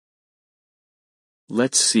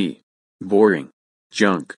Let's see. Boring.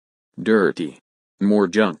 Junk. Dirty. More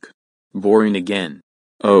junk. Boring again.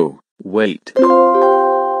 Oh, wait.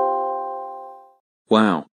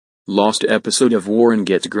 Wow. Lost episode of Warren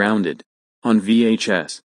Gets Grounded. On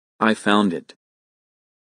VHS. I found it.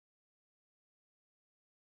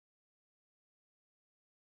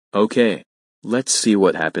 Okay. Let's see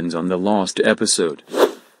what happens on the lost episode.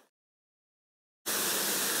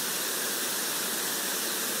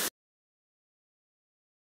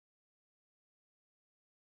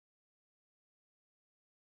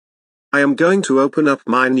 I am going to open up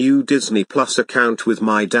my new Disney Plus account with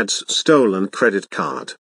my dad's stolen credit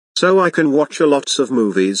card. So I can watch lots of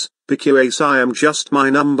movies, because I am just my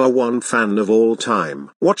 #1 fan of all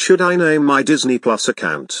time. What should I name my Disney Plus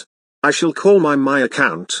account? I shall call my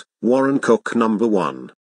account, Warren Cook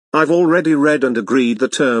 #1. I've already read and agreed the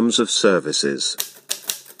terms of services.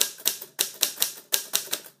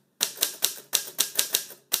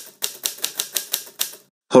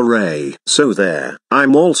 Hooray! So there,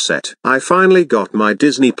 I'm all set. I finally got my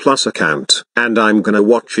Disney Plus account, and I'm gonna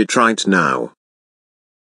watch it right now.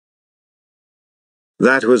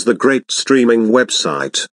 That was the great streaming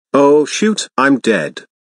website. Oh shoot, I'm dead.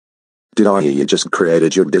 Did I hear you just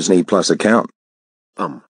created your Disney Plus account?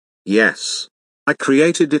 Yes. I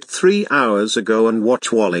created it 3 hours ago and watch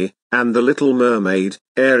Wally, and The Little Mermaid,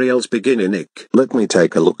 Ariel's beginning. Let me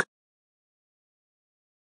take a look.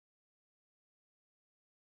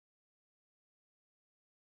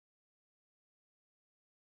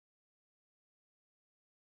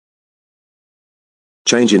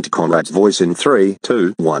 Change into Conrad's voice in 3,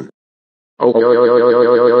 2, 1.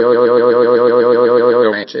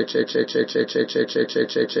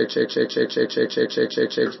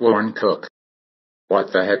 Warren Cook.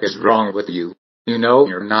 What the heck is wrong with you? You know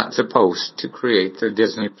you're not supposed to create the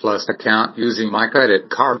Disney Plus account using my credit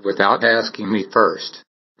card without asking me first.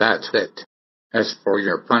 That's it. As for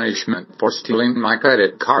your punishment for stealing my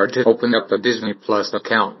credit card to open up the Disney Plus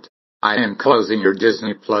account, I am closing your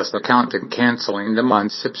Disney Plus account and canceling the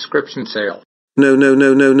month's subscription sale. No,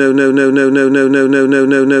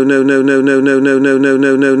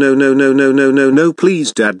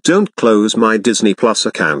 please Dad, don't close my Disney Plus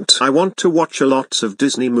account. I want to watch lots of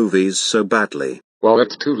Disney movies so badly. Well,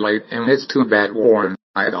 it's too late and it's too bad, Warren.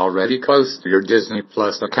 I had already closed your Disney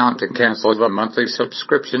Plus account and canceled the monthly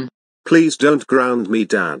subscription. Please don't ground me,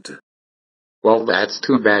 Dad. Well, that's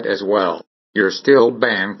too bad as well. You're still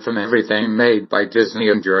banned from everything made by Disney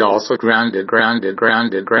and you're also grounded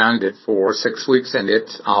for 6 weeks and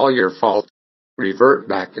it's all your fault. Revert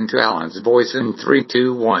back into Alan's voice in 3,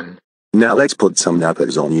 2, 1. Now let's put some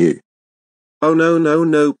nappies on you. Oh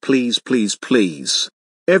no, please.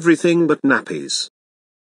 Everything but nappies.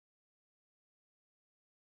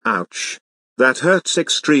 Ouch. That hurts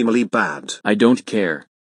extremely bad. I don't care.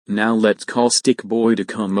 Now let's call Stickboy to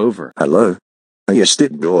come over. Hello? Are you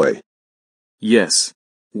Stickboy? Yes.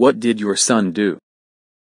 What did your son do?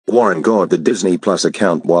 Warren got the Disney Plus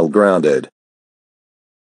account while grounded.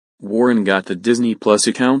 Warren got the Disney Plus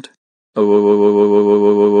account? Oh.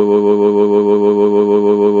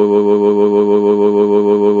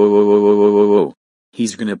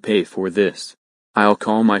 He's gonna pay for this. I'll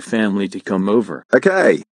call my family to come over.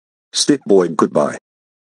 Okay. Stickboy, goodbye.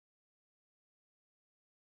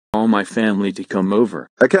 Call my family to come over.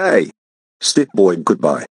 Okay. Stickboy,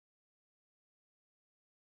 goodbye.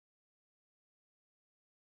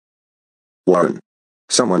 Warren.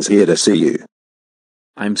 Someone's here to see you.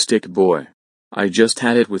 I'm Stickboy. I just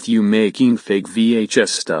had it with you making fake VHS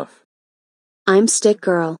stuff. I'm Stick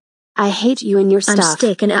Girl. I hate you and your stuff. I'm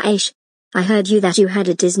Stick and Aish. I heard that you had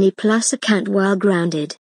a Disney Plus account while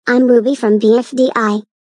grounded. I'm Ruby from BFDI.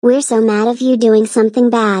 We're so mad of you doing something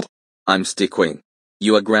bad. I'm Stickwing.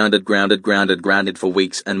 You are grounded for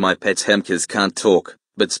weeks and my pet's Hemkes can't talk,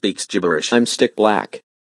 but speaks gibberish. I'm Stick Black.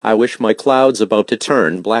 I wish my cloud's about to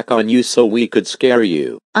turn black on you so we could scare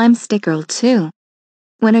you. I'm Stick Girl too.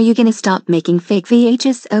 When are you gonna stop making fake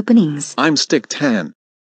VHS openings? I'm Stick Tan.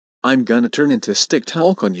 I'm gonna turn into Stick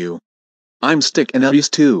Talk on you. I'm Stick and Elise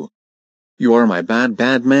too. You are my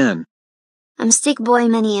bad man. I'm Stickboy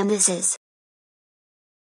Minnie and this is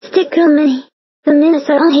Stick Girl Minnie. The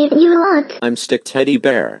Minnesota hate you a lot. I'm Stick Teddy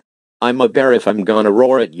Bear. I'm a bear if I'm gonna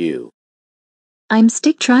roar at you. I'm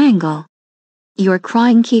Stick Triangle. Your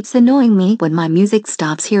crying keeps annoying me when my music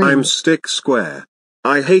stops hearing. I'm Stick Square.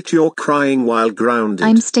 I hate your crying while grounded.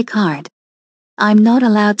 I'm Stick Hard. I'm not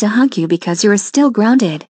allowed to hug you because you're still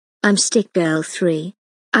grounded. I'm Stick Girl 3.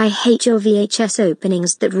 I hate your VHS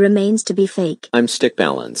openings that remains to be fake. I'm Stick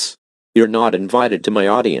Balance. You're not invited to my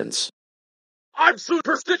audience. I'm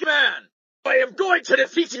Super Stick Man! I am going to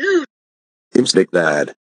defeat you! I'm Stick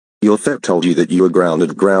Dad. Your vet told you that you were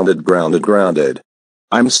grounded.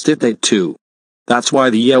 I'm Stick Dad too. That's why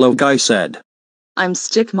the yellow guy said. I'm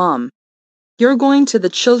Stick Mom. You're going to the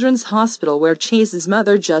children's hospital where Chase's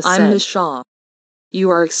mother just said. I'm Miss Shaw. You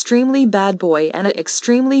are extremely bad boy and an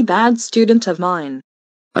extremely bad student of mine.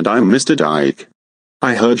 And I'm Mr. Dyke.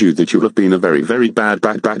 I heard you that you have been a very bad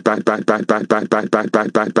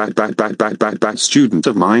student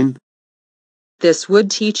of mine. This would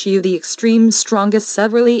teach you the extreme strongest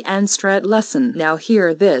severely and strat lesson. Now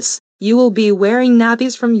hear this, you will be wearing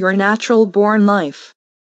nappies from your natural born life.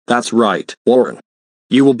 That's right, Warren.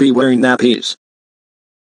 You will be wearing nappies.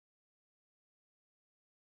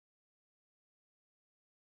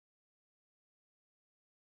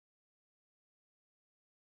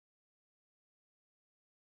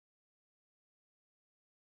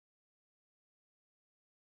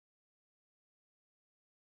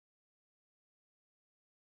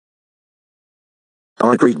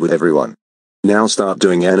 I agreed with everyone. Now start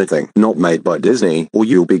doing anything not made by Disney or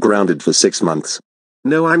you'll be grounded for 6 months.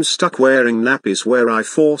 No, I'm stuck wearing nappies where I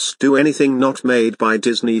forced do anything not made by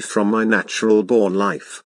Disney from my natural born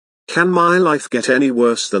life. Can my life get any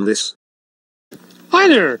worse than this? Hi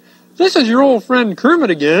there, this is your old friend Kermit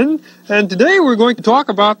again, and today we're going to talk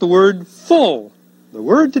about the word full. The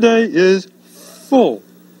word today is full.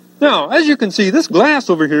 Now, as you can see, this glass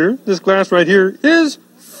over here, this glass right here, is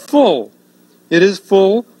full. It is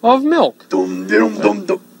full of milk.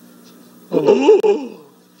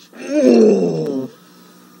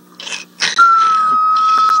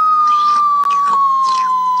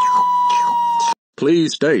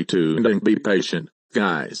 Please stay tuned and be patient,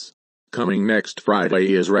 guys. Coming next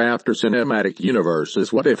Friday is Rafter Cinematic Universe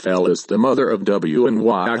is What If L is the mother of W and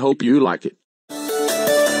Y. I hope you like it.